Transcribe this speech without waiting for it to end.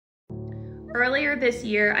Earlier this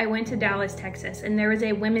year, I went to Dallas, Texas, and there was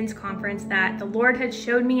a women's conference that the Lord had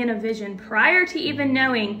showed me in a vision prior to even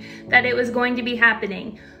knowing that it was going to be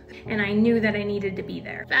happening. And I knew that I needed to be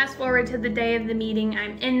there. Fast forward to the day of the meeting,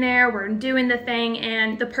 I'm in there, we're doing the thing,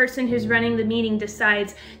 and the person who's running the meeting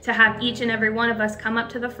decides to have each and every one of us come up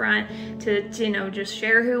to the front to just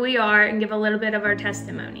share who we are and give a little bit of our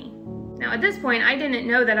testimony. Now, at this point, I didn't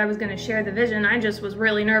know that I was going to share the vision. I just was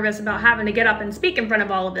really nervous about having to get up and speak in front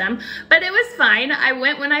of all of them. But it was fine. I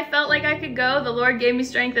went when I felt like I could go. The Lord gave me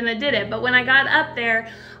strength and I did it. But when I got up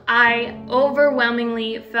there, I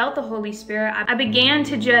overwhelmingly felt the Holy Spirit. I began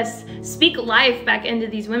to just speak life back into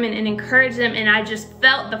these women and encourage them, and I just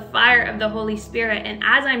felt the fire of the Holy Spirit. And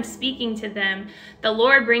as I'm speaking to them, the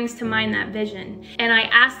Lord brings to mind that vision. And I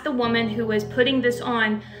asked the woman who was putting this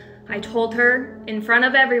on, I told her in front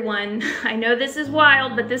of everyone, I know this is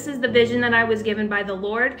wild, but this is the vision that I was given by the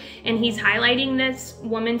Lord, and He's highlighting this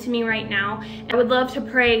woman to me right now. I would love to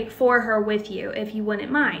pray for her with you if you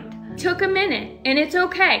wouldn't mind. Took a minute, and it's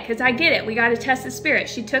okay, because I get it. We got to test the spirit.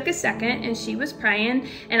 She took a second, and she was praying,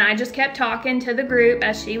 and I just kept talking to the group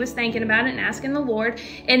as she was thinking about it and asking the Lord,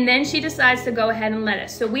 and then she decides to go ahead and let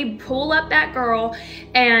us. So we pull up that girl,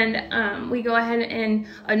 and we go ahead and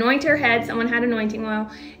anoint her head. Someone had anointing oil,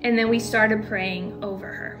 and then we started praying over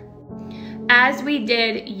her. As we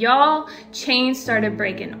did, y'all, chains started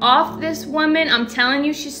breaking off this woman. I'm telling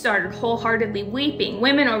you, she started wholeheartedly weeping.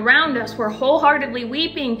 Women around us were wholeheartedly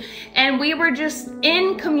weeping, and we were just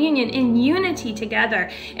in communion, in unity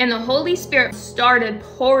together. And the Holy Spirit started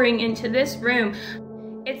pouring into this room.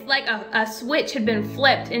 It's like a switch had been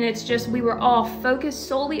flipped, and it's just, we were all focused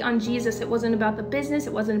solely on Jesus. It wasn't about the business.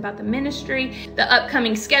 It wasn't about the ministry, the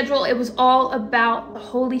upcoming schedule. It was all about the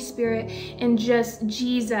Holy Spirit and just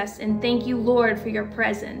Jesus. And thank you, Lord, for your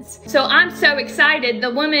presence. So I'm so excited.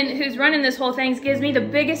 The woman who's running this whole thing gives me the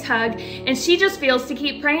biggest hug, and she just feels to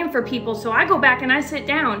keep praying for people. So I go back and I sit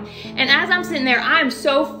down, and as I'm sitting there, I'm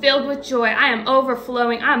so filled with joy. I am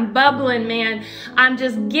overflowing. I'm bubbling, man. I'm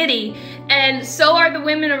just giddy. And so are the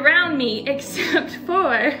women around me, except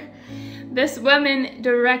for this woman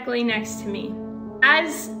directly next to me.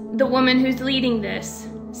 As the woman who's leading this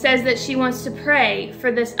says that she wants to pray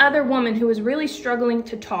for this other woman who was really struggling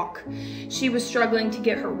to talk. She was struggling to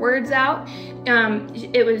get her words out.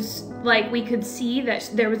 It was like we could see that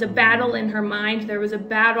there was a battle in her mind. There was a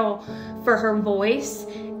battle for her voice.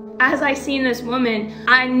 As I seen this woman,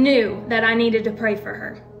 I knew that I needed to pray for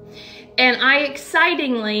her. And I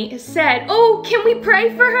excitingly said, oh, can we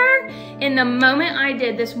pray for her? And the moment I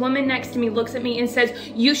did, this woman next to me looks at me and says,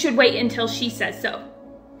 you should wait until she says so.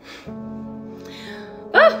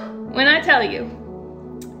 Oh, when I tell you,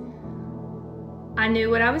 I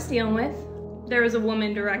knew what I was dealing with. There was a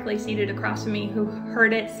woman directly seated across from me who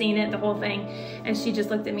heard it, seen it, the whole thing. And she just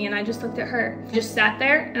looked at me, and I just looked at her. Just sat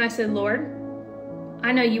there, and I said, Lord,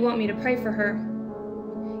 I know you want me to pray for her.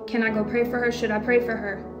 Can I go pray for her? Should I pray for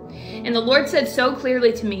her? And the Lord said so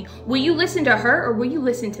clearly to me, will you listen to her or will you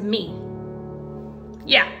listen to me?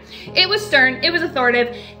 Yeah, it was stern, it was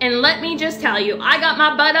authoritative, and let me just tell you, I got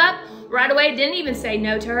my butt up right away, didn't even say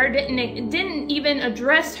no to her, didn't even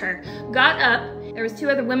address her, got up. There was two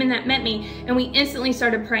other women that met me, and we instantly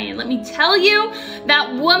started praying. Let me tell you,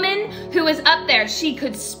 that woman who was up there, she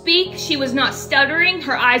could speak. She was not stuttering.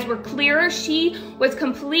 Her eyes were clearer. She was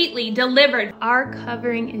completely delivered. Our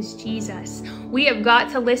covering is Jesus. We have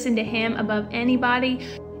got to listen to Him above anybody.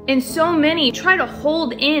 And so many try to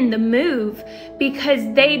hold in the move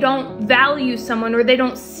because they don't value someone or they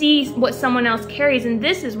don't see what someone else carries. And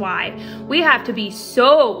this is why we have to be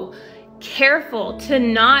so careful to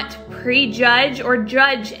not prejudge or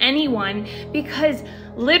judge anyone, because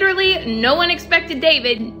literally no one expected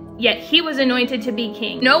David, yet he was anointed to be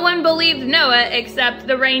king. No one believed Noah, except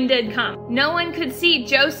the rain did come. No one could see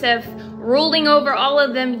Joseph ruling over all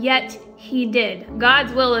of them, yet he did.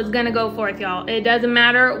 God's will is gonna go forth, y'all. It doesn't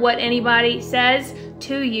matter what anybody says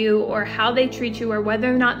to you or how they treat you or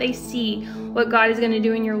whether or not they see what God is gonna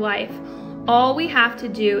do in your life. All we have to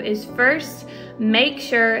do is first make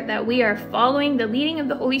sure that we are following the leading of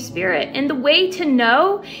the Holy Spirit. And the way to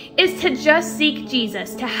know is to just seek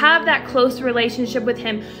Jesus, to have that close relationship with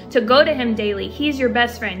Him, to go to Him daily. He's your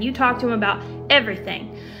best friend. You talk to Him about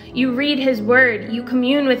everything. You read His word, you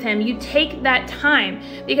commune with Him, you take that time,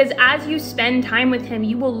 because as you spend time with Him,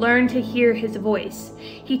 you will learn to hear His voice.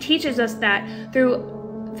 He teaches us that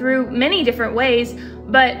through many different ways,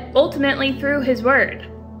 but ultimately through His word.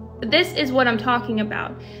 This is what I'm talking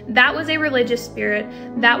about. That was a religious spirit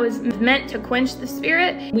that was meant to quench the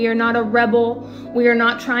spirit. We are not a rebel. We are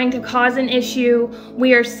not trying to cause an issue.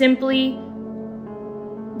 We are simply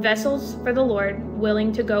vessels for the Lord,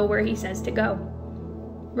 willing to go where he says to go,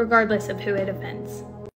 regardless of who it offends.